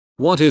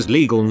What is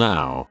legal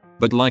now,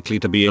 but likely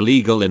to be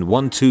illegal in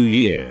 1-2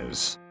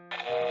 years?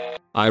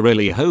 I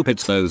really hope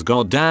it's those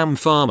goddamn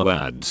pharma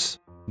ads.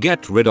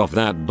 Get rid of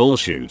that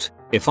bullshit.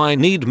 If I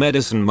need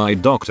medicine, my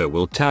doctor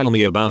will tell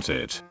me about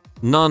it.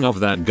 None of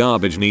that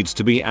garbage needs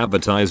to be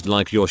advertised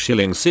like you're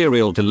shilling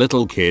cereal to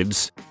little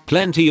kids.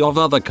 Plenty of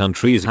other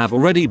countries have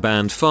already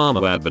banned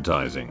pharma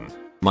advertising.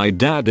 My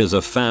dad is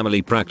a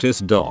family practice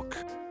doc.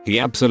 He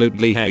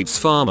absolutely hates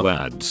pharma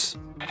ads.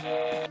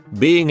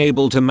 Being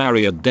able to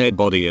marry a dead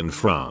body in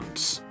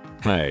France.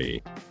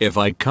 Hey, if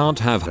I can't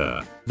have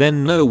her,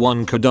 then no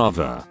one could have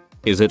her.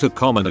 Is it a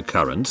common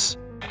occurrence?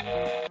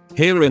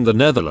 Here in the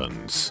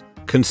Netherlands,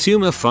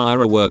 consumer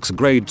fireworks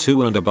grade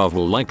 2 and above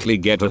will likely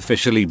get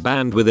officially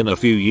banned within a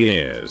few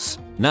years.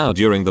 Now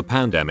during the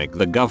pandemic,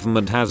 the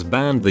government has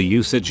banned the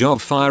usage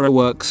of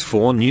fireworks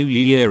for New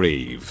Year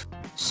Eve.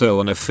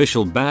 So an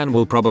official ban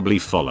will probably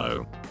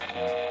follow.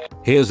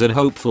 Here's a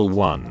hopeful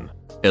one.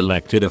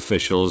 Elected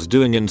officials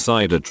doing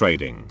insider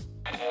trading.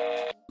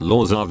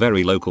 Laws are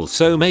very local,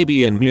 so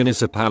maybe in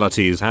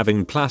municipalities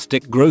having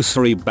plastic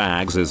grocery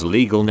bags is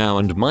legal now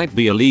and might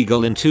be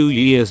illegal in 2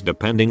 years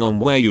depending on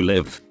where you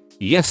live.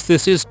 Yes,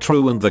 this is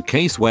true in the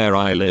case where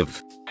I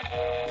live.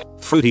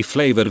 Fruity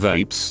flavored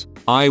vapes.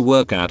 I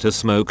work at a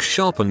smoke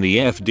shop and the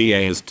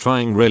FDA is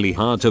trying really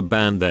hard to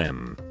ban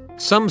them.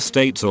 Some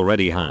states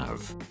already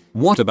have.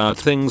 What about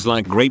things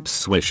like grape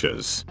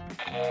swishers?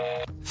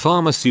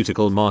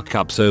 Pharmaceutical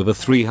markups over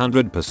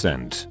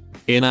 300%.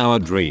 In our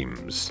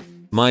dreams.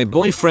 My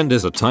boyfriend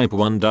is a type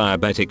 1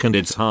 diabetic and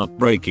it's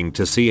heartbreaking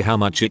to see how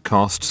much it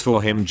costs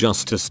for him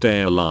just to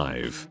stay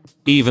alive.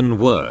 Even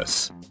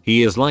worse,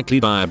 he is likely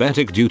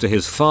diabetic due to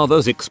his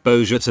father's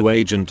exposure to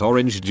Agent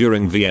Orange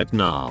during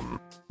Vietnam.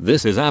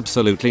 This is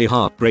absolutely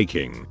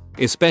heartbreaking,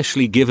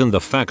 especially given the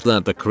fact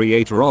that the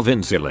creator of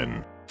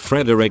insulin,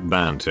 Frederick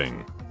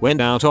Banting, went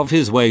out of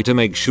his way to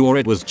make sure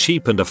it was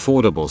cheap and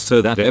affordable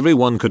so that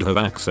everyone could have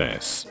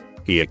access.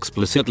 He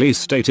explicitly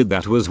stated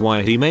that was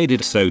why he made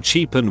it so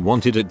cheap and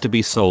wanted it to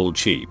be sold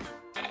cheap.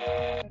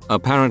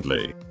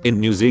 Apparently, in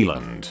New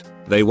Zealand,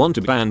 they want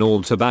to ban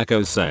all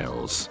tobacco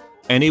sales.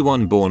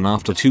 Anyone born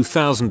after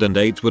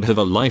 2008 would have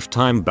a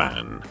lifetime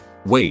ban.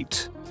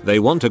 Wait, they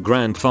want to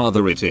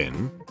grandfather it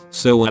in?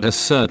 So at a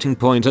certain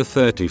point a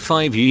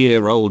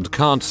 35-year-old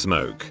can't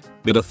smoke,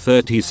 but a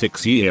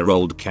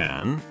 36-year-old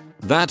can?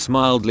 That's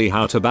mildly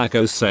how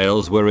tobacco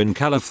sales were in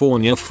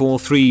California for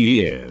 3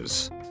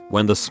 years.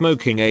 When the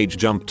smoking age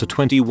jumped to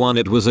 21,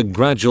 it was a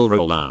gradual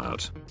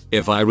rollout.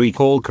 If I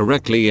recall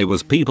correctly, it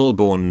was people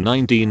born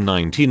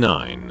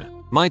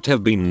 1999, might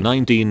have been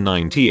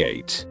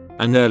 1998,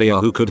 and earlier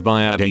who could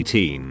buy at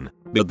 18,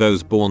 but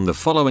those born the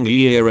following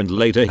year and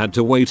later had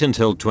to wait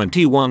until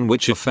 21,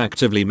 which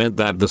effectively meant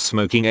that the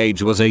smoking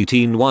age was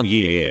 18 one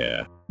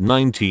year,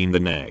 19 the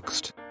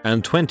next,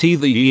 and 20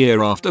 the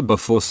year after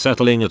before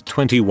settling at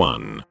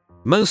 21.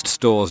 Most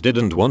stores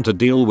didn't want to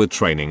deal with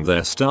training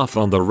their staff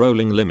on the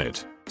rolling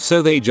limit,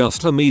 so they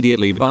just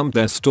immediately bumped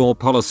their store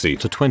policy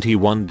to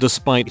 21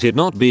 despite it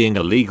not being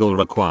a legal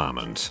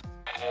requirement.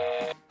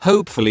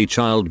 Hopefully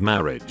child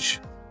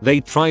marriage. They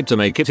tried to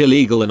make it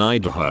illegal in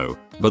Idaho,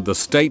 but the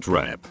state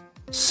rep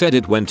said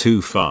it went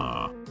too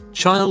far.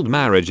 Child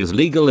marriage is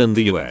legal in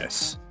the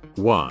US.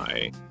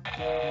 Why?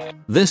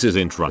 This is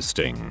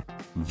interesting.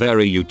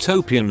 Very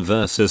utopian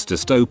versus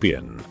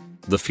dystopian.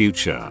 The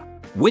future.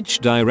 Which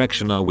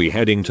direction are we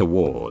heading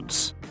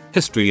towards?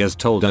 History has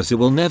told us it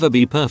will never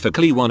be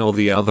perfectly one or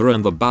the other,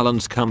 and the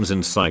balance comes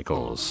in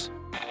cycles.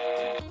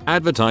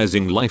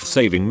 Advertising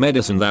life-saving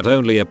medicine that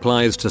only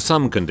applies to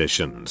some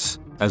conditions,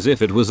 as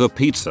if it was a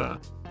pizza,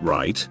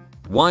 right?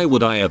 Why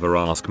would I ever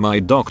ask my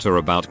doctor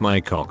about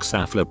my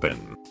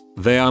coxsaflopin?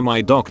 They are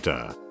my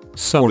doctor.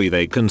 Sorry,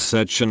 they can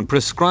search and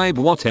prescribe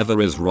whatever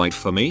is right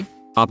for me?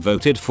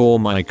 Upvoted for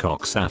my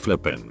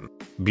coxsaflopin.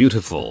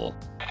 Beautiful.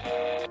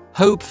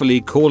 Hopefully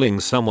calling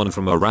someone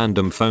from a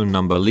random phone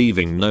number,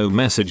 leaving no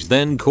message,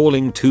 then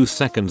calling 2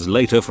 seconds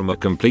later from a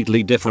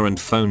completely different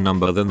phone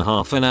number, then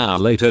half an hour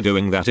later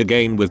doing that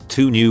again with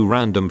 2 new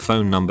random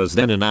phone numbers,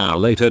 then an hour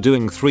later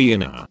doing 3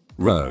 in a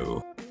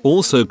row.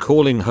 Also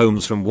calling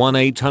homes from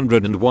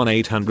 1-800 and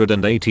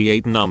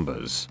 1-888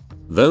 numbers.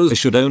 Those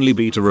should only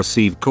be to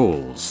receive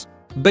calls.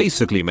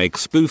 Basically make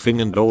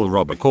spoofing and all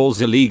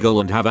robocalls illegal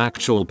and have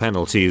actual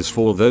penalties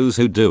for those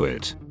who do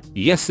it.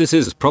 Yes, this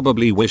is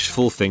probably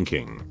wishful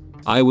thinking.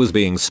 I was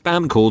being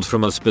spam called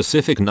from a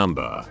specific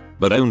number,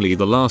 but only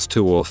the last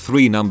 2 or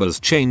 3 numbers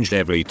changed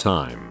every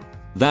time.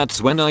 That's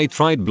when I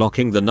tried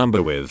blocking the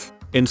number with,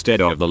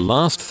 instead of the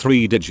last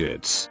 3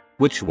 digits,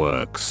 which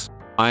works.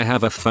 I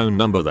have a phone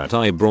number that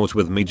I brought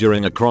with me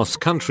during a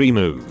cross-country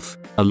move,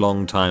 a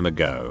long time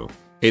ago.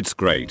 It's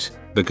great,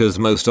 because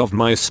most of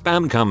my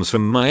spam comes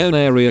from my own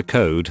area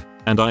code,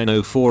 and I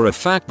know for a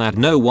fact that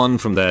no one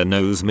from there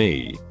knows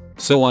me.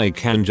 So I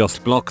can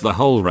just block the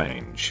whole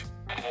range.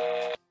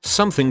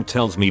 Something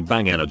tells me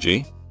Bang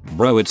Energy.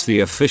 Bro, it's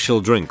the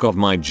official drink of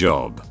my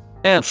job.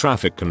 Air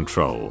traffic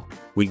control.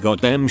 We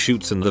got them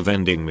shoots in the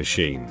vending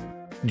machine.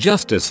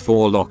 Justice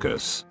for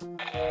Locus.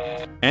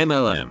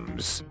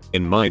 MLMs.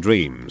 In my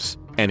dreams,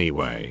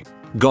 Anyway.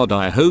 God,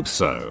 I hope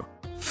so.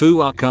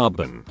 Fuck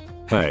carbon.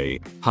 Hey,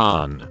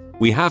 Han,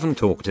 we haven't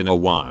talked in a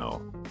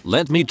while.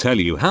 Let me tell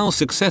you how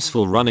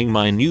successful running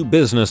my new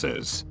business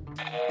is.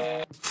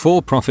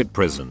 For-profit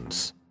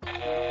prisons.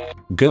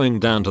 Going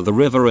down to the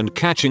river and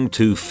catching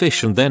 2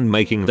 fish and then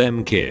making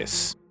them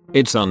kiss.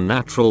 It's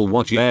unnatural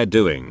what you're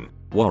doing,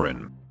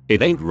 Warren.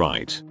 It ain't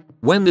right.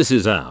 When this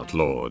is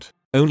outlawed,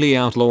 only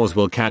outlaws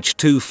will catch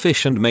 2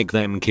 fish and make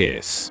them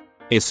kiss.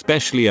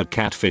 Especially a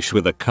catfish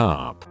with a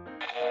carp.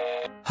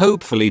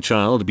 Hopefully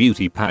child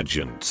beauty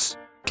pageants.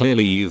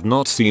 Clearly you've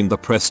not seen the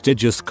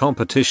prestigious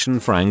competition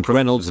Frank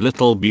Reynolds'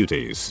 Little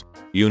Beauties.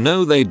 You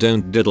know they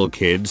don't diddle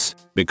kids,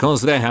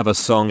 because they have a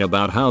song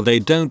about how they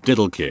don't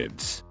diddle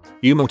kids.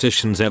 You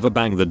morticians ever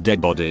bang the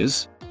dead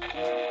bodies?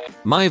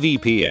 My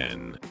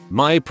VPN.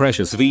 My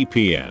precious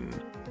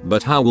VPN.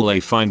 But how will they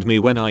find me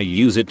when I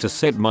use it to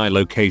set my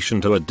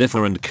location to a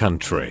different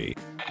country?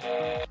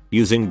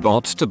 Using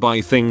bots to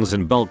buy things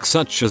in bulk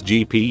such as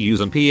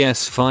GPUs and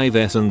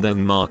PS5s and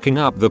then marking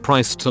up the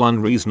price to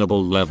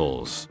unreasonable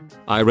levels.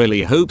 I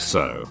really hope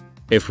so.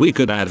 If we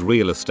could add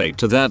real estate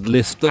to that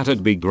list,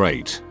 that'd be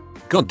great.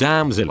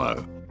 Goddamn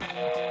Zillow.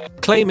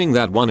 Claiming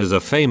that one is a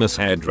famous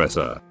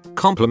hairdresser,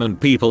 compliment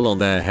people on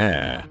their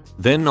hair,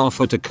 then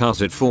offer to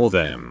cut it for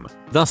them,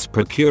 thus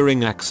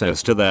procuring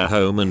access to their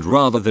home and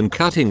rather than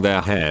cutting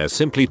their hair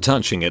simply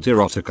touching it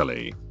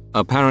erotically.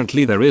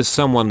 Apparently there is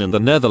someone in the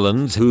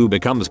Netherlands who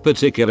becomes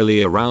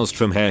particularly aroused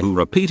from hair who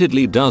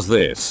repeatedly does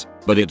this,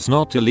 but it's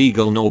not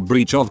illegal nor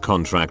breach of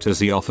contract as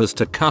he offers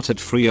to cut it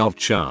free of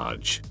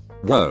charge.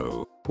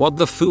 Whoa, what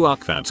the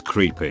fuck, that's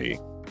creepy.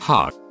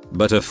 Huh,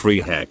 but a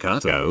free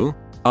haircut though?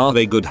 Are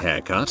they good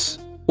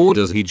haircuts? Or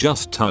does he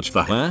just touch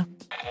the hair?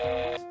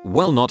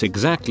 Well, not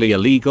exactly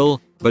illegal,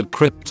 but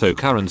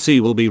cryptocurrency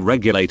will be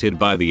regulated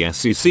by the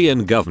SEC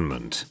and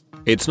government.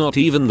 It's not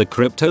even the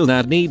crypto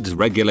that needs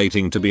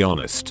regulating, to be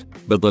honest,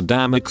 but the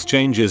damn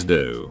exchanges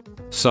do.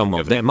 Some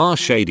of them are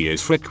shady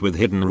as frick with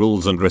hidden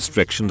rules and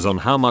restrictions on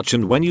how much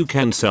and when you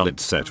can sell,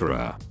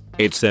 etc.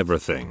 It's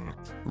everything.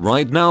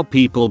 Right now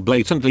people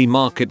blatantly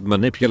market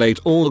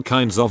manipulate all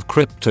kinds of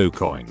crypto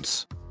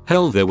coins.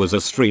 Hell, there was a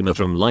streamer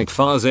from like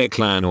Farze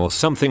Clan or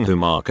something who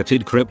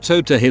marketed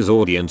crypto to his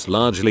audience,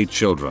 largely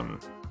children,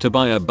 to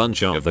buy a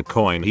bunch of the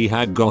coin he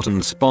had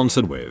gotten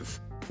sponsored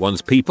with.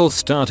 Once people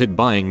started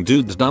buying,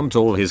 dudes dumped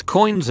all his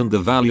coins and the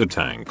value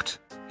tanked.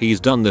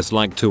 He's done this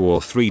like 2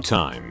 or 3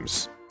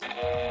 times.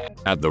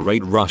 At the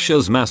rate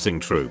Russia's massing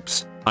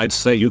troops, I'd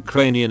say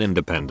Ukrainian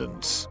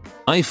independence.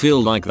 I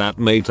feel like that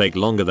may take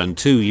longer than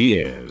 2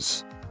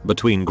 years.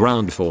 Between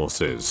ground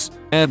forces,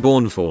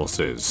 airborne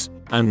forces,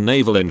 and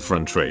naval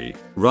infantry,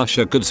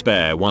 Russia could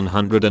spare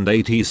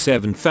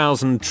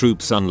 187,000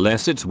 troops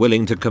unless it's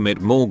willing to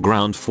commit more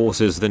ground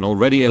forces than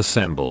already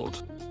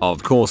assembled.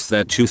 Of course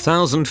their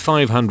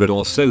 2,500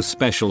 or so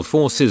special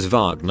forces,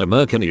 Wagner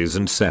mercenaries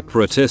and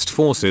separatist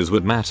forces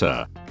would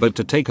matter, but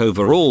to take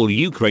over all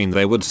Ukraine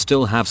they would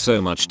still have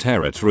so much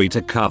territory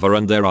to cover,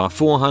 and there are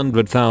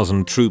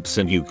 400,000 troops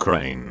in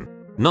Ukraine.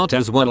 Not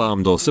as well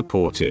armed or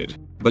supported,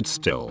 but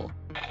still.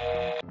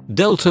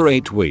 Delta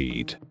 8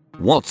 weed.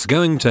 What's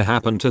going to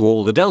happen to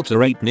all the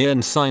Delta 8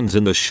 neon signs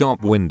in the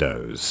shop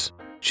windows?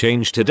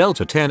 Change to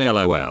Delta 10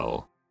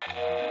 LOL.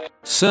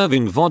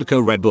 Serving vodka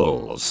Red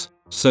Bulls.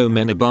 So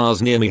many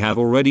bars near me have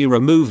already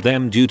removed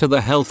them due to the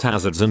health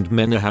hazards, and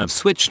many have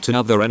switched to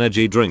other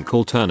energy drink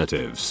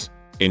alternatives.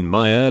 In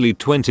my early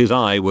 20s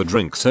I would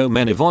drink so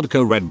many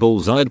vodka Red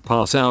Bulls I'd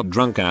pass out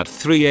drunk at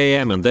 3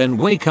 AM and then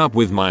wake up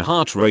with my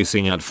heart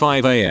racing at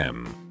 5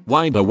 AM,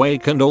 wide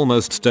awake and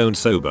almost stone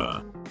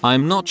sober.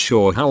 I'm not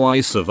sure how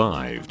I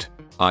survived.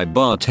 I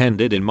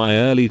bartended in my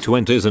early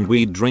 20s and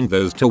we'd drink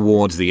those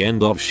towards the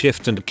end of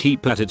shift and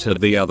keep at it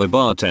at the other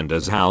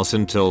bartender's house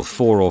until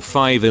 4 or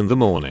 5 in the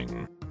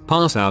morning.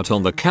 Pass out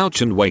on the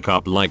couch and wake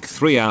up like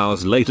 3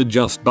 hours later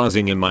just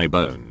buzzing in my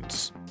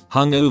bones.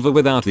 Hungover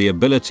without the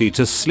ability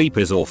to sleep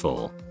is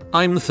awful.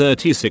 I'm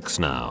 36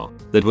 now.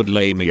 That would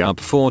lay me up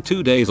for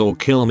 2 days or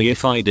kill me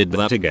if I did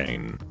that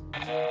again.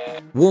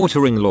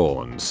 Watering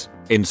lawns.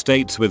 In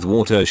states with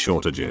water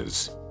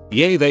shortages.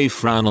 Yay, they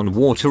frown on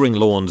watering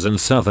lawns in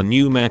southern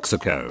New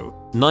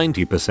Mexico.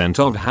 90%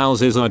 of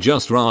houses are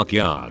just rock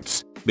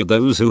yards. But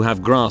those who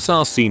have grass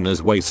are seen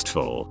as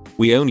wasteful.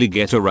 We only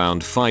get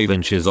around 5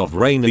 inches of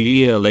rain a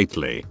year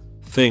lately.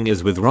 Thing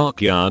is with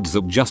rock yards,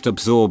 that just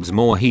absorbs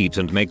more heat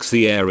and makes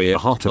the area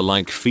hotter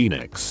like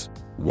Phoenix.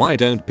 Why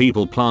don't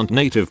people plant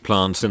native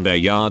plants in their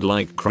yard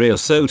like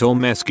creosote or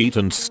mesquite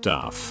and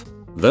stuff?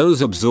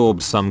 Those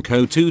absorb some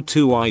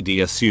CO2 I'd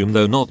assume,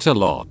 though not a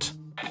lot.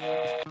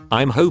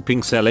 I'm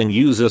hoping selling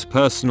users'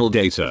 personal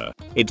data.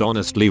 It's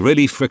honestly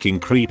really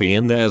freaking creepy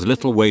and there's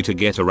little way to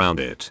get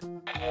around it.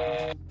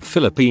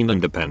 Philippine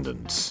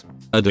independence.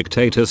 A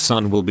dictator's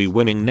son will be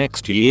winning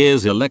next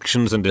year's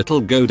elections and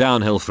it'll go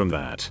downhill from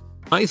that.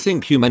 I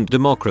think you meant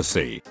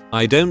democracy.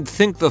 I don't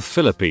think the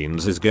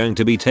Philippines is going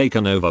to be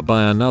taken over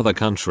by another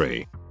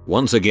country.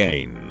 Once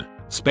again,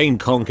 Spain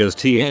conquers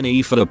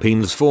TNE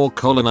Philippines for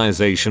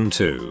colonization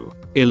too.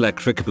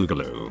 Electric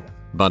Boogaloo.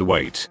 But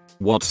wait,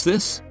 what's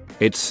this?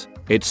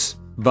 It's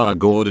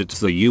bug or it's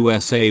the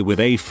USA with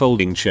a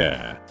folding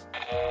chair.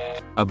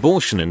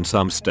 Abortion in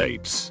some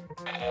states.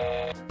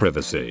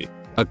 Privacy.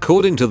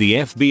 According to the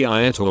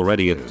FBI it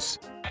already is.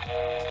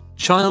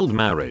 Child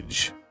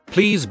marriage.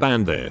 Please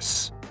ban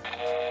this.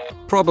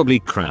 Probably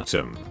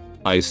kratom.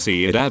 I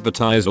see it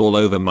advertised all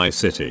over my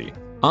city.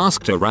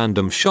 Asked a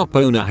random shop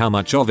owner how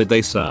much of it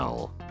they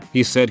sell.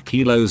 He said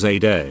kilos a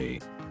day.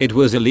 It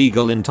was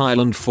illegal in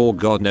Thailand for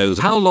God knows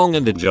how long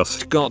and it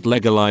just got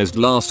legalized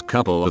last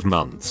couple of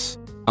months.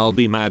 I'll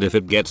be mad if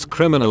it gets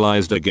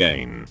criminalized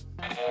again.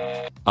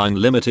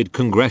 Unlimited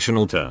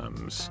congressional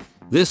terms.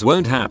 This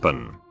won't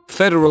happen.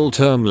 Federal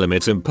term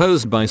limits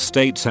imposed by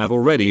states have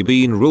already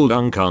been ruled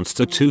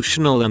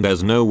unconstitutional and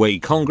there's no way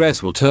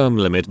Congress will term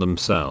limit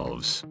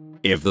themselves.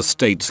 If the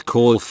states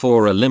call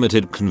for a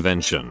limited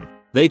convention,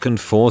 they can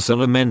force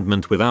an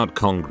amendment without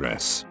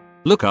Congress.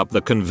 Look up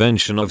the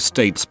Convention of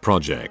States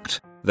project.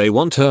 They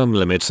want term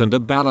limits and a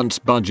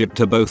balanced budget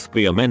to both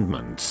be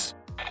amendments.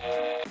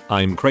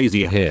 I'm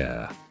crazy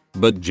here.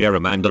 But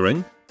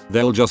gerrymandering?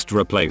 They'll just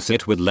replace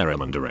it with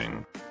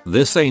lerrymandering.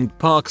 This ain't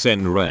Parks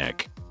and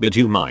Rec, but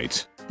you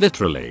might,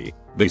 literally,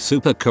 be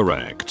super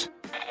correct.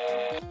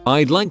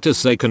 I'd like to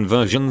say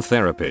conversion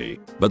therapy,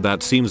 but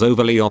that seems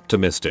overly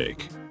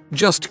optimistic.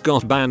 Just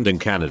got banned in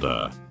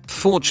Canada,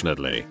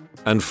 fortunately,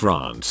 and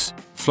France.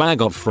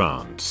 Flag of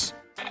France.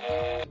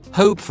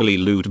 Hopefully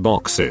loot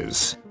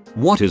boxes.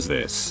 What is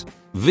this?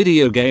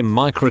 Video game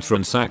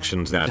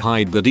microtransactions that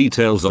hide the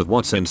details of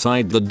what's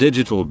inside the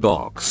digital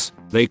box.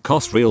 They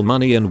cost real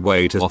money and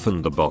way too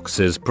often the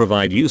boxes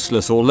provide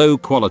useless or low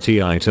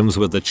quality items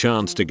with the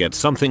chance to get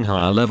something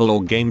higher level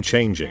or game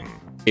changing,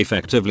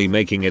 effectively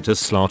making it a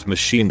slot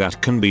machine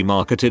that can be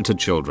marketed to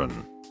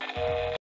children.